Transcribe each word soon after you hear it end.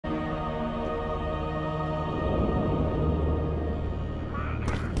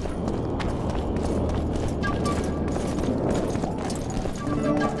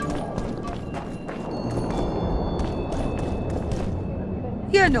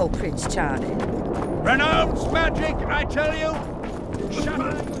Fear no, Prince Charming. Renounce magic, I tell you! Shut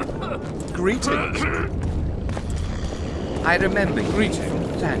up! Greetings. I remember you from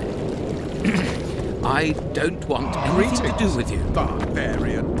Thanet. I don't want anything to do with you.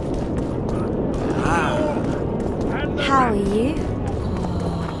 Barbarian. How are you?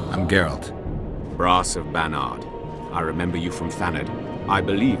 I'm Geralt. Brass of Banard. I remember you from Thanet. I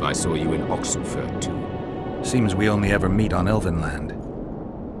believe I saw you in Oxenfurt too. Seems we only ever meet on Elvenland.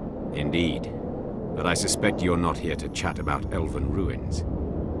 Indeed. But I suspect you're not here to chat about elven ruins.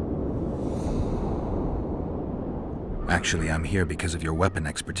 Actually, I'm here because of your weapon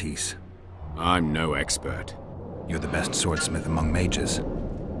expertise. I'm no expert. You're the best swordsmith among mages.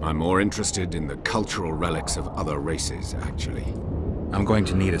 I'm more interested in the cultural relics of other races, actually. I'm going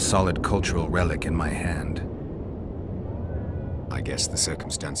to need a solid cultural relic in my hand. I guess the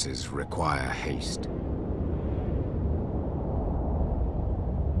circumstances require haste.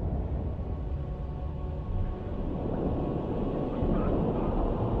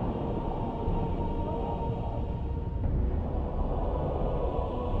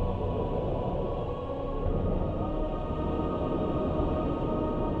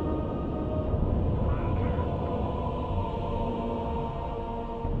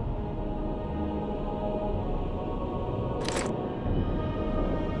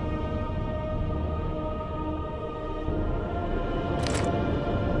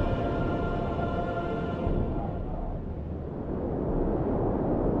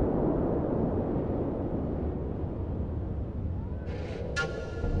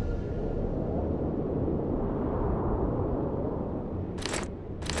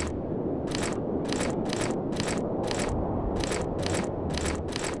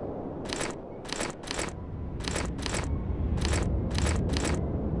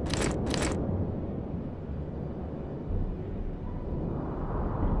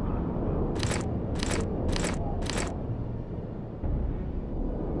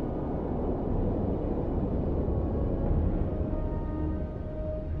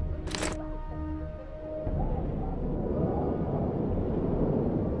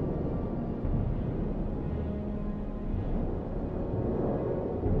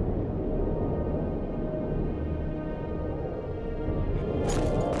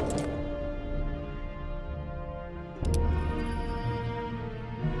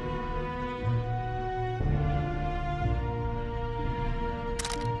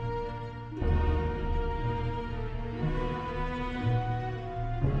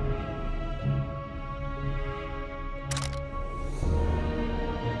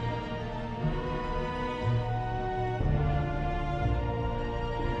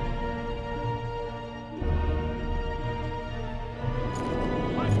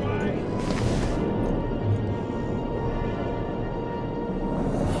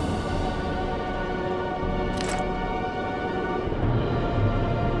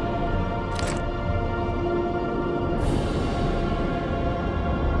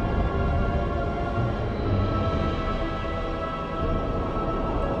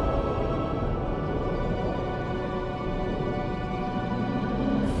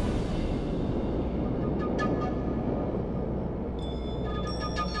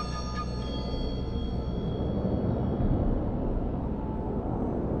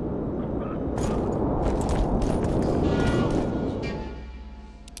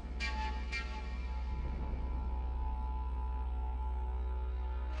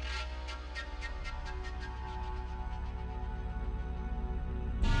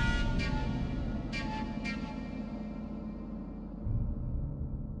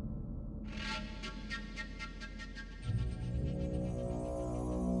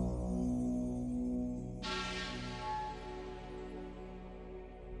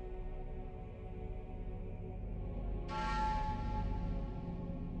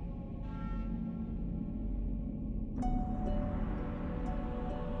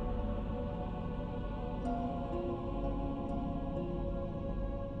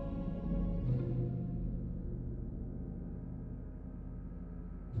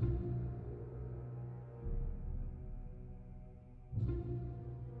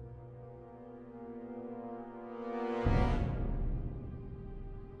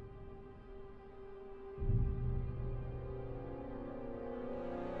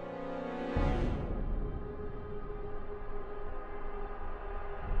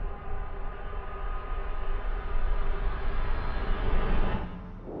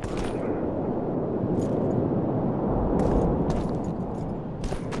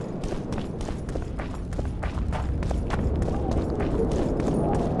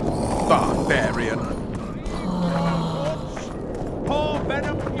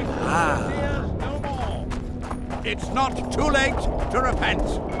 Fears no more. It's not too late to repent.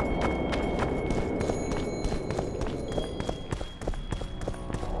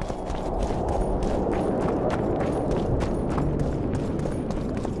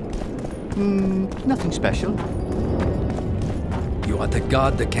 Nothing special. You are to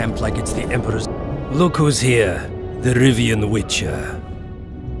guard the camp like it's the Emperor's. Look who's here, the Rivian Witcher.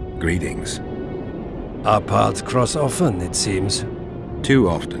 Greetings. Our paths cross often, it seems. Too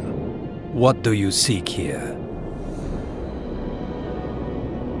often. What do you seek here?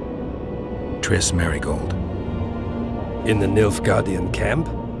 Triss Merigold. In the Nilfgaardian camp?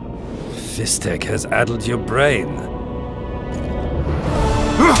 Fistek has addled your brain.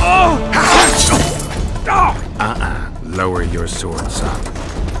 Lower your sword, son.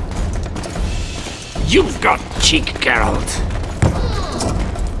 You've got cheek, Geralt.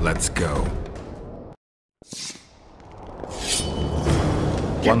 Let's go.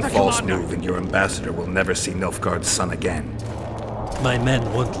 One false move and your ambassador will never see Nilfgaard's son again. My men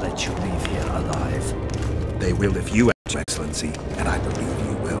won't let you leave here alive. They will if you act, Your Excellency, and I believe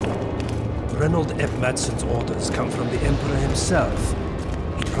you will. Reynold Ep Madsen's orders come from the Emperor himself.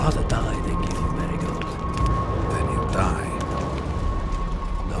 He'd rather die than give you Merigold. Then he'll die.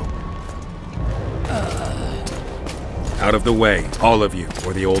 No. Out of the way, all of you,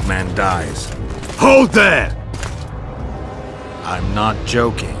 or the old man dies. Hold there! I'm not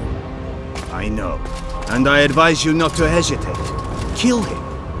joking. I know, and I advise you not to hesitate. Kill him,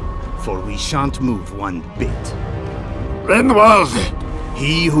 for we shan't move one bit. Renwald!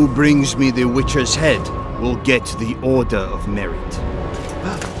 He who brings me the Witcher's head will get the Order of Merit.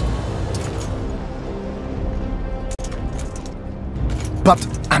 But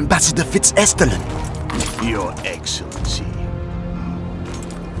Ambassador Fitzestellen. Your Excellency.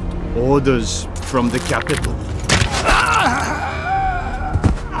 Orders from the capital.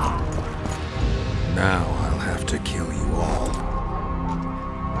 Now I'll have to kill you all.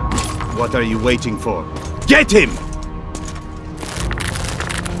 What are you waiting for? Get him!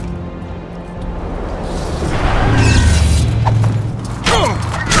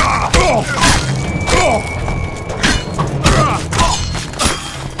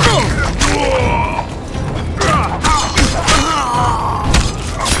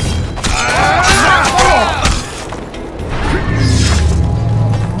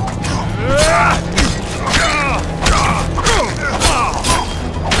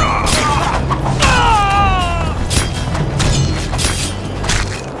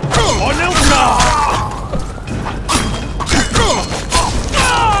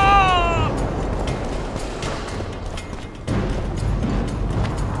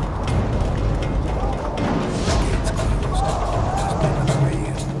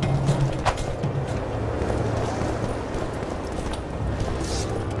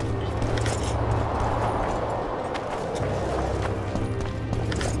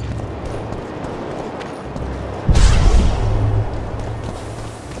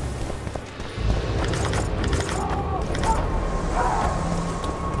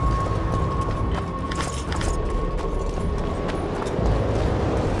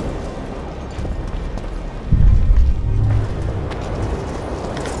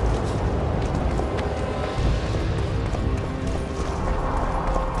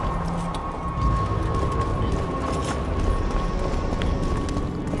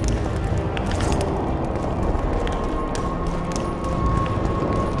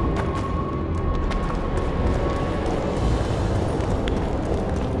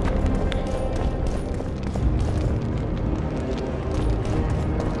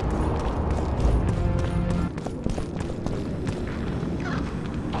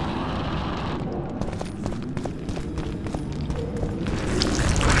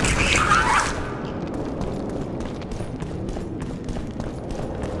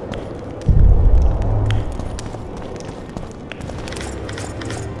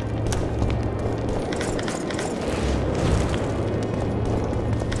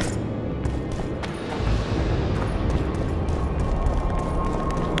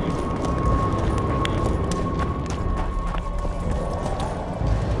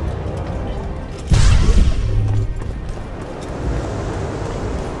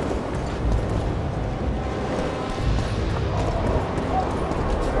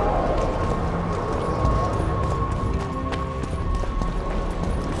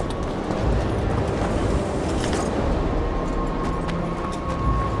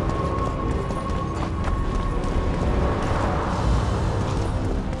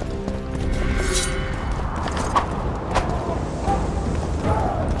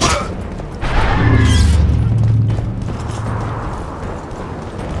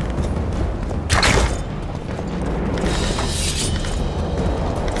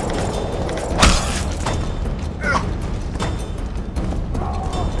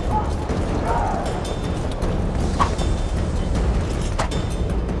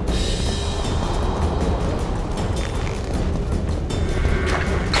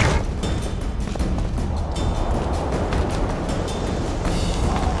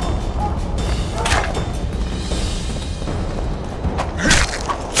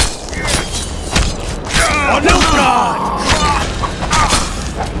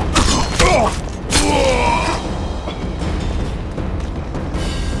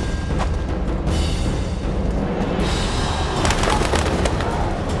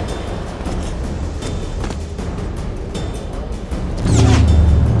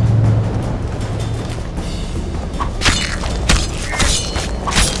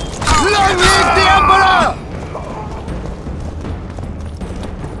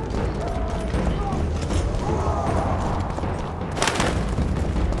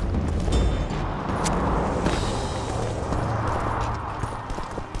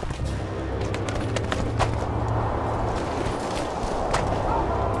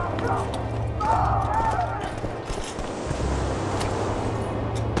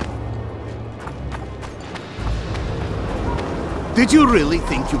 Did you really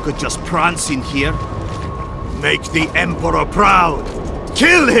think you could just prance in here? Make the Emperor proud!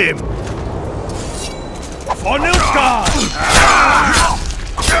 Kill him! For Nilfgaard!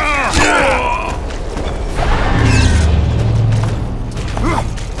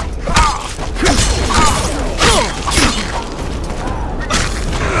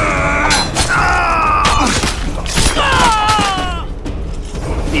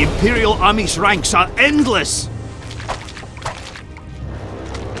 The Imperial Army's ranks are endless!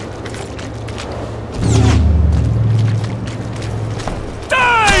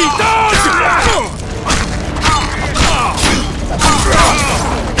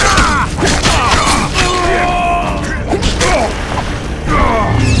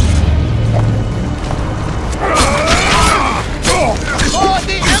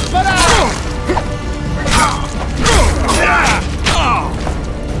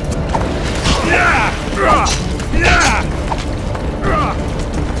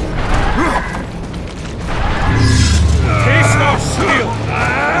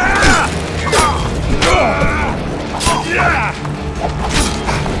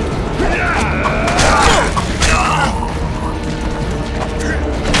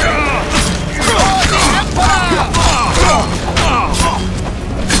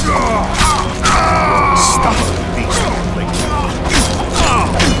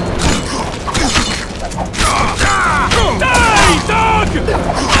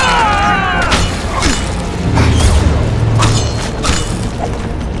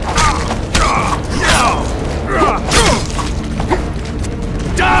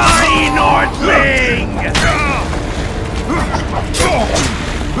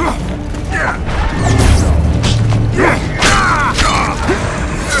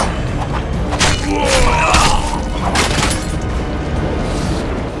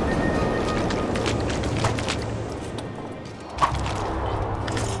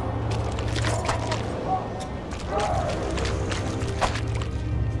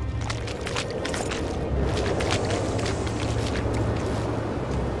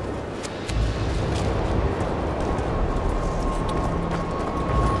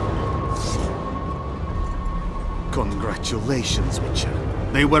 Congratulations, Witcher.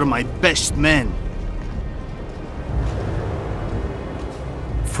 They were my best men.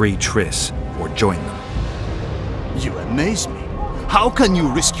 Free Triss, or join them. You amaze me. How can you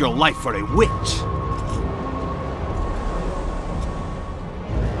risk your life for a witch?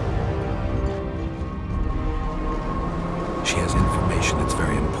 She has information that's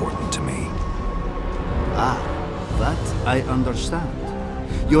very important to me. Ah, that I understand.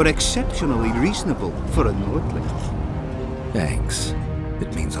 You're exceptionally reasonable for a Nordling. Thanks.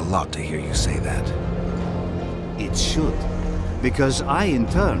 It means a lot to hear you say that. It should, because I in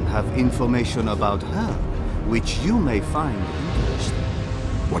turn have information about her, which you may find interesting.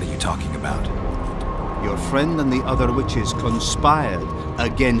 What are you talking about? Your friend and the other witches conspired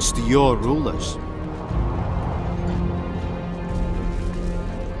against your rulers.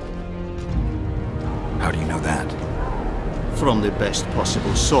 How do you know that? From the best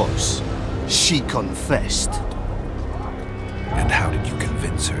possible source. She confessed. And how did you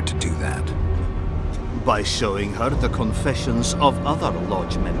convince her to do that? By showing her the confessions of other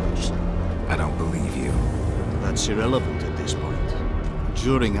lodge members. I don't believe you. That's irrelevant at this point.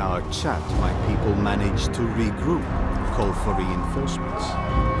 During our chat, my people managed to regroup, call for reinforcements.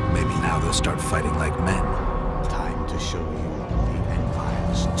 Maybe now they'll start fighting like men. Time to show you the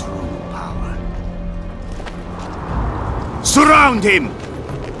Empire's true power. Surround him!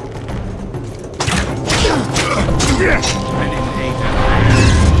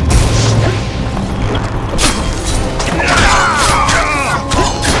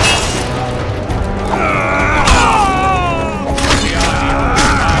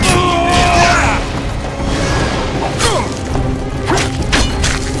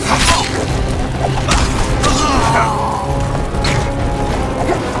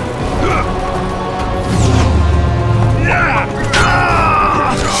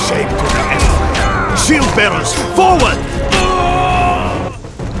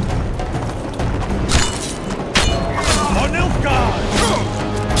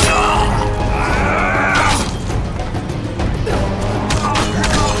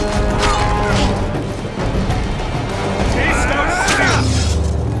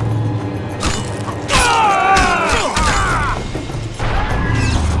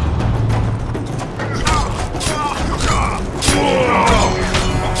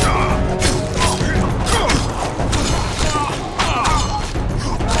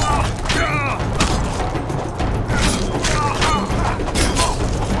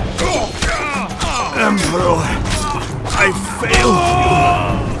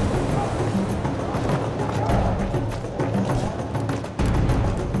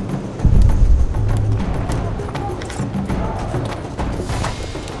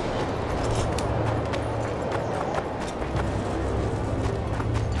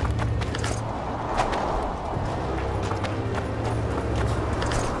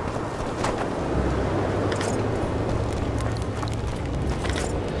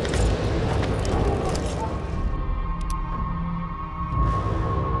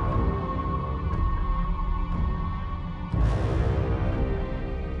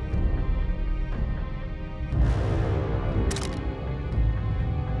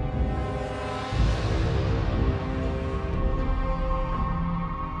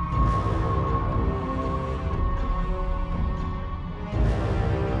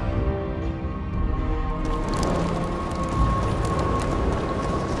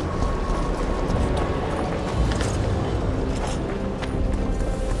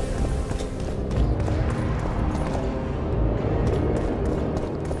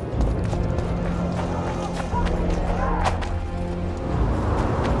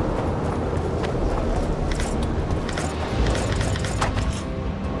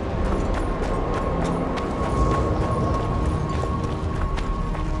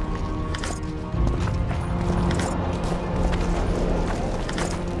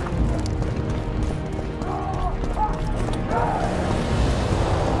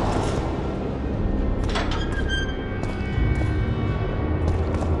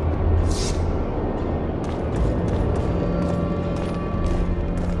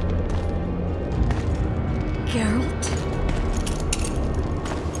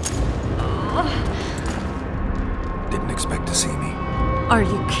 Are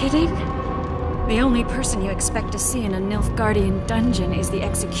you kidding? The only person you expect to see in a Nilfgaardian dungeon is the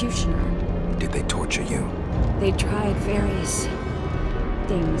executioner. Did they torture you? They tried various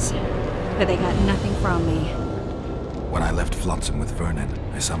things, but they got nothing from me. When I left Flotsam with Vernon,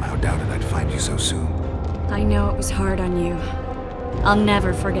 I somehow doubted I'd find you so soon. I know it was hard on you. I'll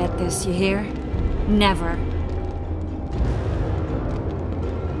never forget this, you hear? Never.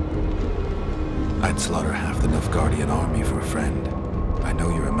 I'd slaughter half the Nilfgaardian army for a friend. I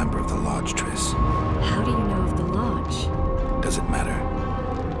know you're a member of the Lodge, Triss. How do you know of the Lodge? Does it matter?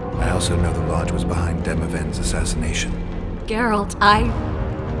 I also know the Lodge was behind Demavend's assassination. Geralt, I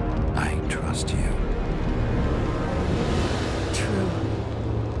trust you. True.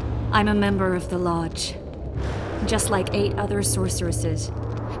 I'm a member of the Lodge. Just like 8 other sorceresses.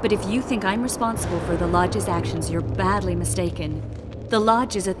 But if you think I'm responsible for the Lodge's actions, you're badly mistaken. The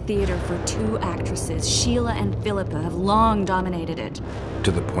Lodge is a theater for 2 actresses. Sheila and Philippa have long dominated it.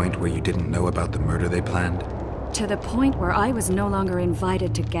 To the point where you didn't know about the murder they planned? To the point where I was no longer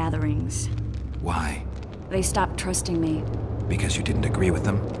invited to gatherings. Why? They stopped trusting me. Because you didn't agree with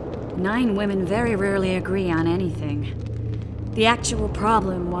them? 9 women very rarely agree on anything. The actual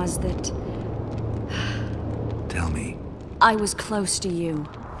problem was that... Tell me. I was close to you.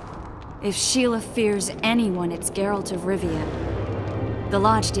 If Sheila fears anyone, it's Geralt of Rivia. The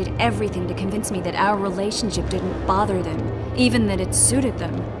Lodge did everything to convince me that our relationship didn't bother them, even that it suited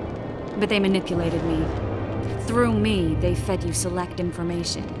them. But they manipulated me. Through me, they fed you select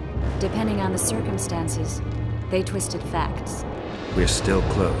information. Depending on the circumstances, they twisted facts. We're still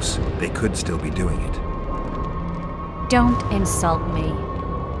close. They could still be doing it. Don't insult me.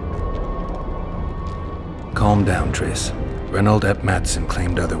 Calm down, Triss. Reynold Ep Madsen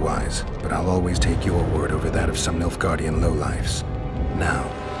claimed otherwise, but I'll always take your word over that of some Nilfgaardian lowlifes. Now,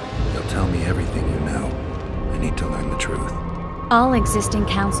 you'll tell me everything you know. I need to learn the truth. All existing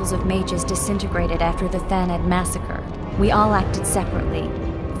councils of mages disintegrated after the Thaned massacre. We all acted separately.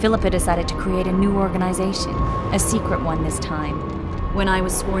 Philippa decided to create a new organization, a secret one this time. When I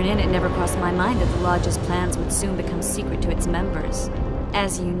was sworn in, it never crossed my mind that the Lodge's plans would soon become secret to its members.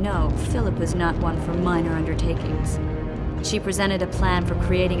 As you know, Philippa's not one for minor undertakings. She presented a plan for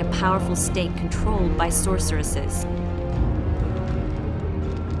creating a powerful state controlled by sorceresses.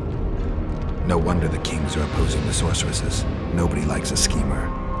 No wonder the kings are opposing the sorceresses. Nobody likes a schemer.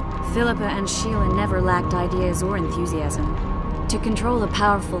 Philippa and Sheila never lacked ideas or enthusiasm. To control a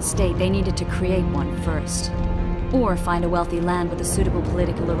powerful state, they needed to create one first. Or find a wealthy land with a suitable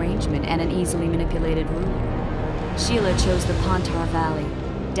political arrangement and an easily manipulated ruler. Sheila chose the Pontar Valley,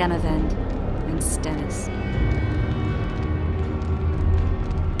 Demavend, and Stennis.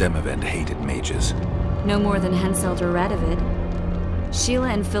 Demavend hated mages. No more than Henselt or Radovid. Sheila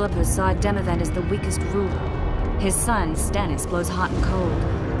and Philippa saw Demavend as the weakest ruler. His son, Stennis, blows hot and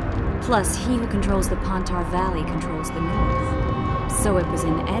cold. Plus, he who controls the Pontar Valley controls the north. So it was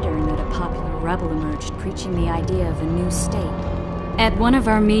in Edirn that a popular rebel emerged, preaching the idea of a new state. At one of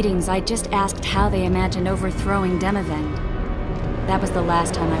our meetings, I just asked how they imagined overthrowing Demavend. That was the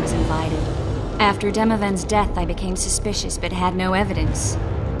last time I was invited. After Demavend's death, I became suspicious but had no evidence.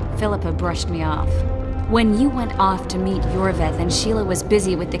 Philippa brushed me off. When you went off to meet Yorveth and Sheila was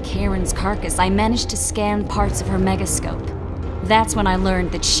busy with the Karen's carcass, I managed to scan parts of her megascope. That's when I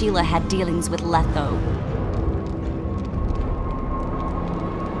learned that Sheila had dealings with Letho.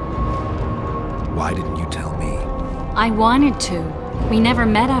 Why didn't you tell me? I wanted to. We never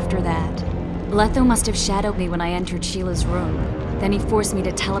met after that. Letho must have shadowed me when I entered Sheila's room. Then he forced me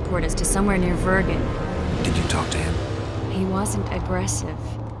to teleport us to somewhere near Vergen. Did you talk to him? He wasn't aggressive.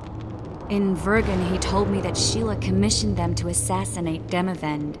 In Vergen, he told me that Sheila commissioned them to assassinate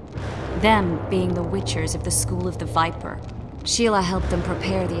Demavend. Them being the Witchers of the School of the Viper. Sheila helped them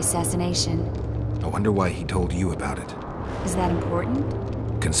prepare the assassination. I wonder why he told you about it. Is that important?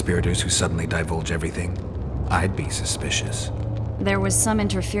 Conspirators who suddenly divulge everything? I'd be suspicious. There was some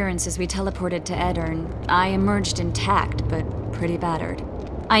interference as we teleported to Edirn. I emerged intact, but pretty battered.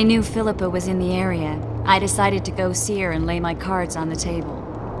 I knew Philippa was in the area. I decided to go see her and lay my cards on the table.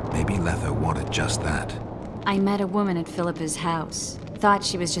 Maybe Letho wanted just that. I met a woman at Philippa's house. Thought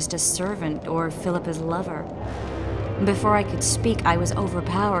she was just a servant or Philippa's lover. Before I could speak, I was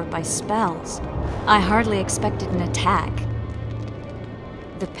overpowered by spells. I hardly expected an attack.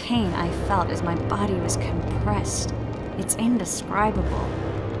 The pain I felt as my body was compressed. It's indescribable.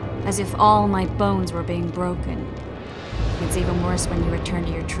 As if all my bones were being broken. It's even worse when you return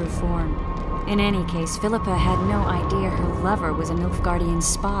to your true form. In any case, Philippa had no idea her lover was a Nilfgaardian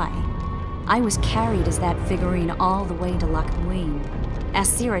spy. I was carried as that figurine all the way to Loch Muin.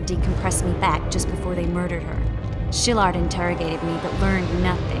 Asira decompressed me back just before they murdered her. Shillard interrogated me but learned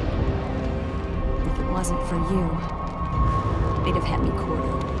nothing. If it wasn't for you, they'd have had me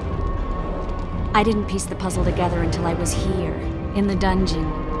quartered. I didn't piece the puzzle together until I was here, in the dungeon.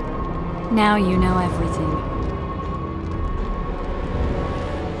 Now you know everything.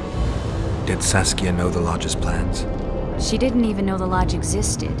 Did Saskia know the Lodge's plans? She didn't even know the Lodge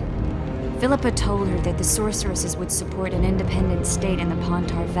existed. Philippa told her that the sorceresses would support an independent state in the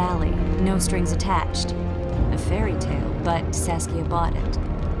Pontar Valley, no strings attached. A fairy tale, but Saskia bought it.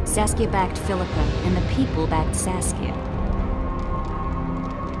 Saskia backed Philippa, and the people backed Saskia.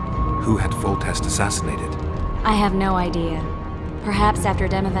 Who had Foltest assassinated? I have no idea. Perhaps after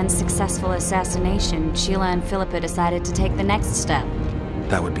Demavend's successful assassination, Sheila and Philippa decided to take the next step.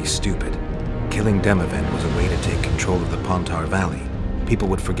 That would be stupid. Killing Demavend was a way to take control of the Pontar Valley. People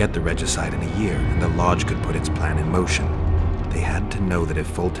would forget the regicide in a year, and the Lodge could put its plan in motion. They had to know that if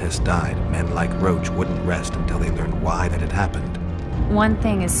Foltest died, men like Roach wouldn't rest until they learned why that had happened. One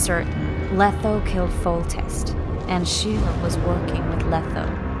thing is certain. Letho killed Foltest, and Sheila was working with Letho.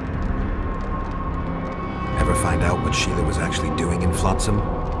 Ever find out what Sheila was actually doing in Flotsam?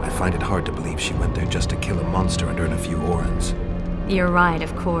 I find it hard to believe she went there just to kill a monster and earn a few orans. You're right,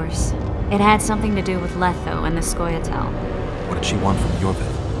 of course. It had something to do with Letho and the Scoia'tael. What did she want from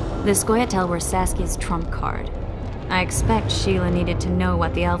Yorvith? The Scoia'tael were Saskia's trump card. I expect Sheila needed to know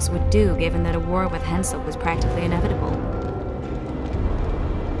what the elves would do, given that a war with Hensel was practically inevitable.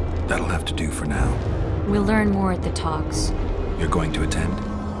 That'll have to do for now. We'll learn more at the talks. You're going to attend?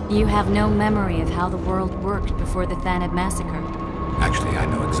 You have no memory of how the world worked before the Thanid massacre. Actually, I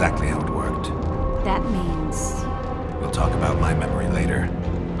know exactly how it worked. That means... We'll talk about my memory later.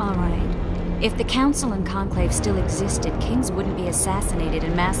 All right. If the Council and Conclave still existed, kings wouldn't be assassinated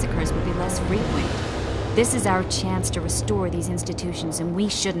and massacres would be less frequent. This is our chance to restore these institutions, and we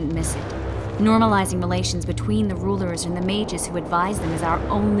shouldn't miss it. Normalizing relations between the rulers and the mages who advise them is our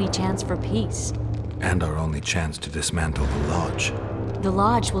only chance for peace. And our only chance to dismantle the Lodge. The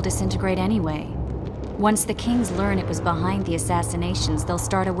Lodge will disintegrate anyway. Once the kings learn it was behind the assassinations, they'll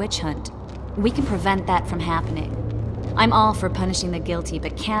start a witch hunt. We can prevent that from happening. I'm all for punishing the guilty,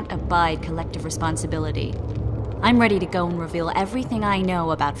 but can't abide collective responsibility. I'm ready to go and reveal everything I know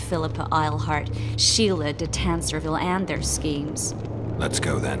about Philippa Eilhart, Sheila de Tanserville, and their schemes. Let's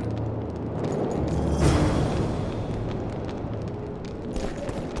go then.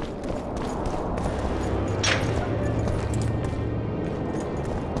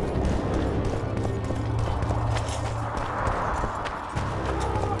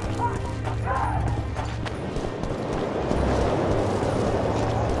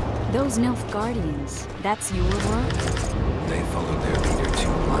 Those Nilfgaardians, that's your work? They followed their leader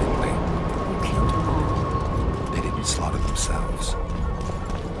too blindly. You killed them all. They didn't slaughter themselves.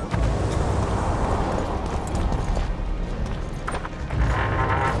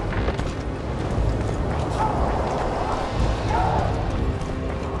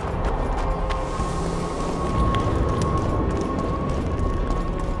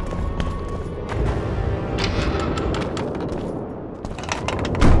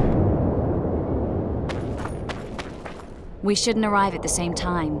 We shouldn't arrive at the same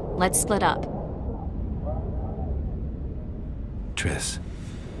time. Let's split up. Triss.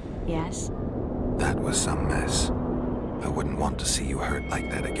 Yes? That was some mess. I wouldn't want to see you hurt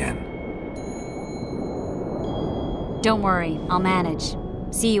like that again. Don't worry, I'll manage.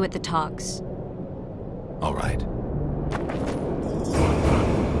 See you at the talks. All right.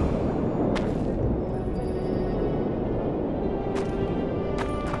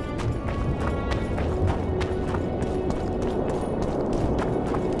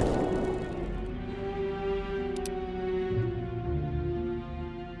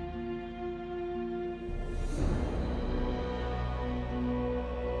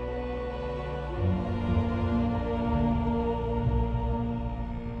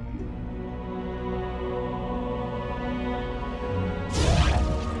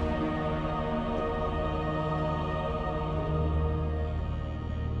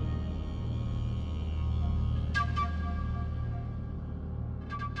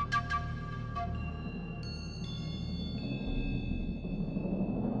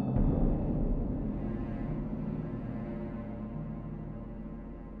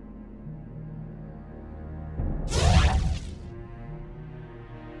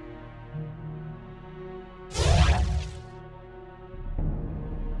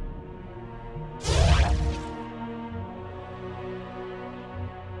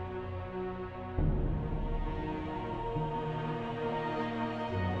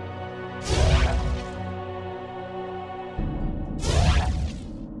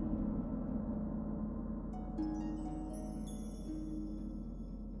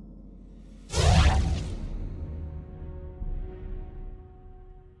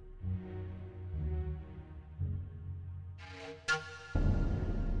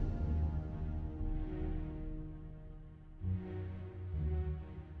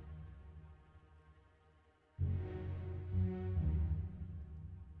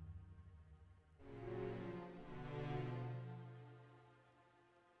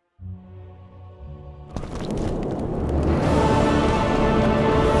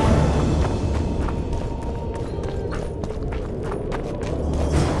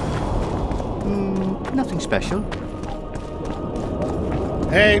 special?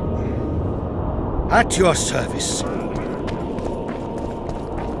 Hey, at your service.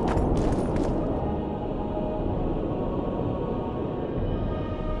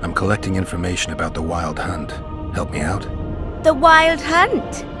 I'm collecting information about the Wild Hunt. Help me out? The Wild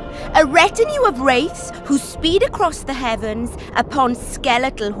Hunt? A retinue of wraiths who speed across the heavens upon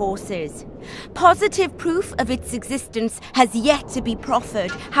skeletal horses. Positive proof of its existence has yet to be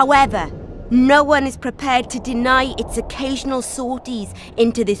proffered. However, no one is prepared to deny its occasional sorties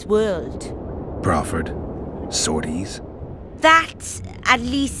into this world. Proffered? Sorties? That, at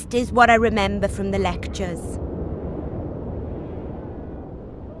least, is what I remember from the lectures.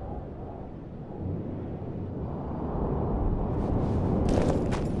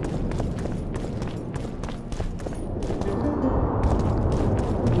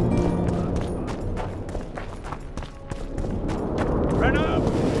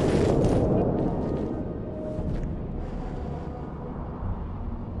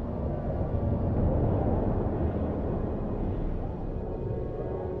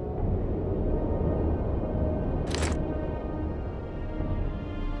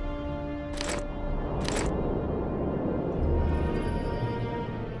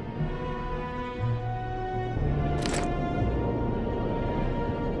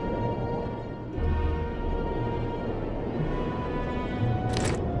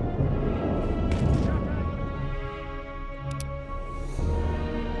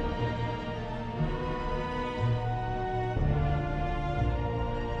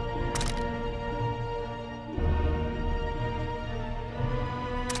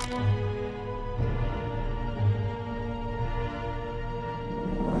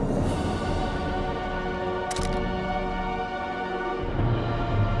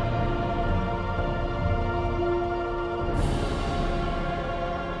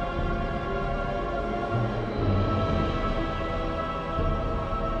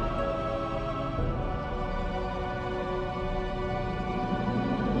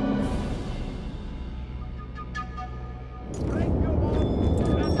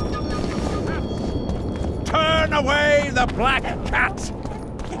 Away the black cat!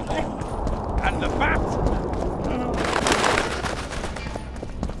 And the bat!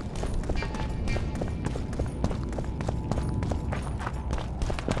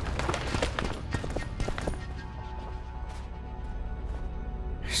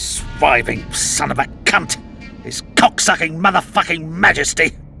 Swiving son of a cunt! His cocksucking motherfucking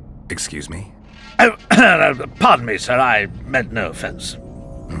majesty! Excuse me? Oh, pardon me, sir, I meant no offense.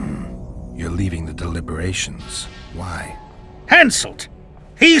 You're leaving the deliberations. Why? Henselt!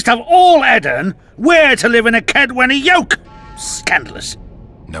 He used to have all Edirn where to live in a Kedwenny yoke! Scandalous.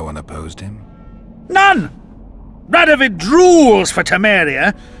 No one opposed him? None! Radovid drools for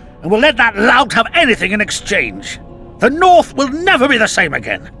Temeria, and will let that lout have anything in exchange. The North will never be the same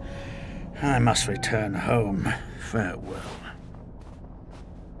again. I must return home. Farewell.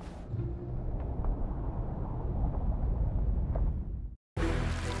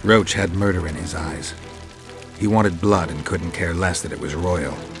 Roach had murder in his eyes. He wanted blood and couldn't care less that it was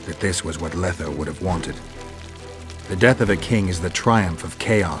royal, that this was what Letho would have wanted. The death of a king is the triumph of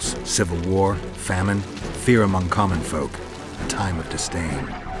chaos, civil war, famine, fear among common folk, a time of disdain.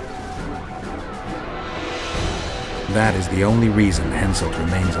 That is the only reason Henselt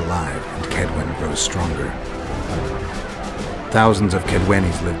remains alive and Kedwen grows stronger. Thousands of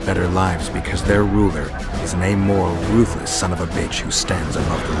Kedwennies live better lives because their ruler is an amoral, ruthless son of a bitch who stands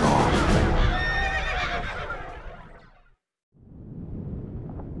above the law.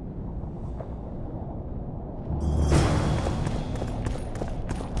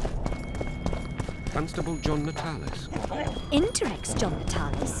 Constable John Natalis. Interex John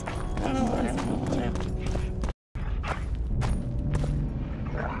Natalis.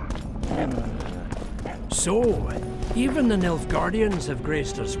 So, even the Nilfgaardians have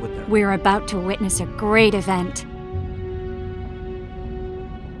graced us with their... We're about to witness a great event.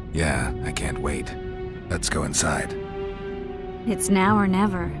 Yeah, I can't wait. Let's go inside. It's now or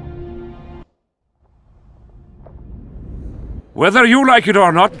never. Whether you like it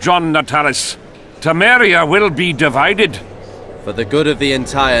or not, John Natalis, Temeria will be divided. For the good of the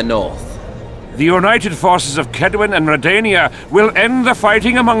entire North. The united forces of Kedwen and Redania will end the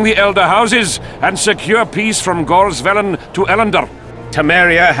fighting among the Elder Houses and secure peace from Gorsvelen to Ellender.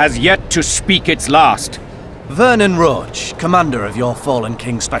 Temeria has yet to speak its last. Vernon Roach, commander of your fallen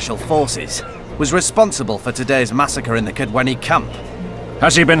King's Special Forces, was responsible for today's massacre in the Kedwenny camp.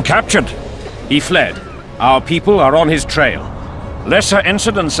 Has he been captured? He fled. Our people are on his trail. Lesser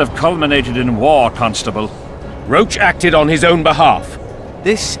incidents have culminated in war, Constable. Roach acted on his own behalf.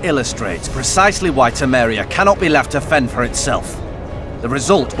 This illustrates precisely why Temeria cannot be left to fend for itself. The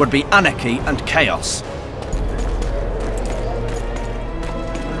result would be anarchy and chaos.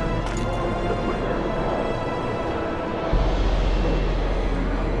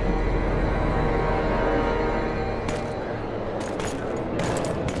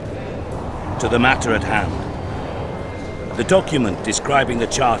 To the matter at hand. The document describing the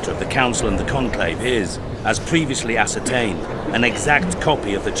charter of the Council and the Conclave is, as previously ascertained, an exact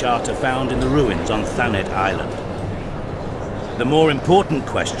copy of the charter found in the ruins on Thanet Island. The more important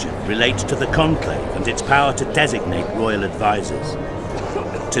question relates to the Conclave and its power to designate royal advisors.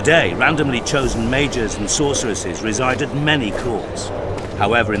 Today, randomly chosen mages and sorceresses reside at many courts.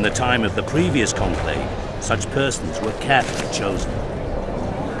 However, in the time of the previous Conclave, such persons were carefully chosen.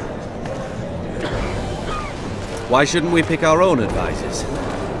 Why shouldn't we pick our own advisors?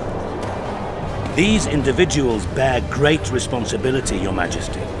 These individuals bear great responsibility, Your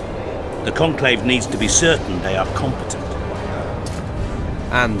Majesty. The Conclave needs to be certain they are competent.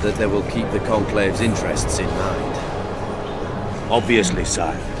 And that they will keep the Conclave's interests in mind. Obviously,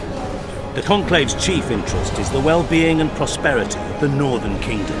 sire. The Conclave's chief interest is the well-being and prosperity of the northern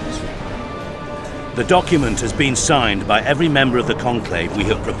kingdoms. The document has been signed by every member of the Conclave we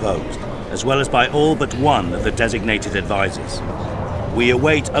have proposed, as well as by all but one of the designated advisors. We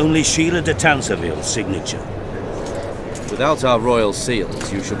await only Sheila de Tanserville's signature. Without our royal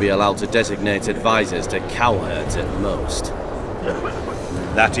seals, you should be allowed to designate advisors to cowherds at most.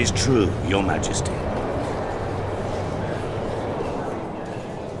 That is true, Your Majesty.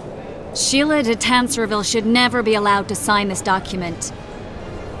 Sheila de Tanserville should never be allowed to sign this document.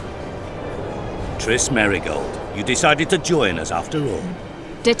 Triss Merigold, you decided to join us after all.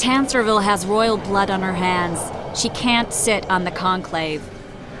 De Tanserville has royal blood on her hands. She can't sit on the Conclave.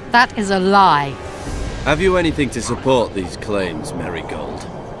 That is a lie. Have you anything to support these claims, Merigold?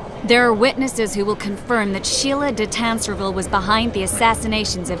 There are witnesses who will confirm that Sheila de Tanserville was behind the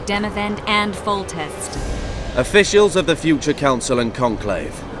assassinations of Demavend and Foltest. Officials of the future Council and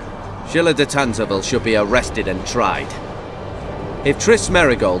Conclave. Sheila de Tanserville should be arrested and tried. If Triss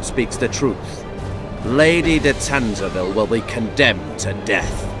Merigold speaks the truth, Lady de Tanserville will be condemned to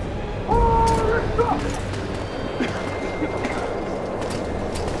death.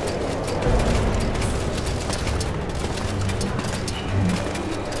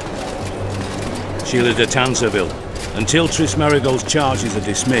 Sheila de Tanserville, until Triss Merigold's charges are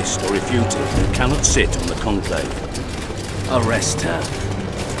dismissed or refuted, you cannot sit on the Conclave. Arrest her.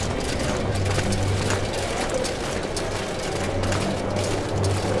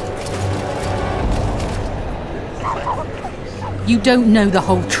 You don't know the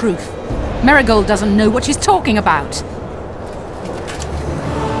whole truth. Merigold doesn't know what she's talking about.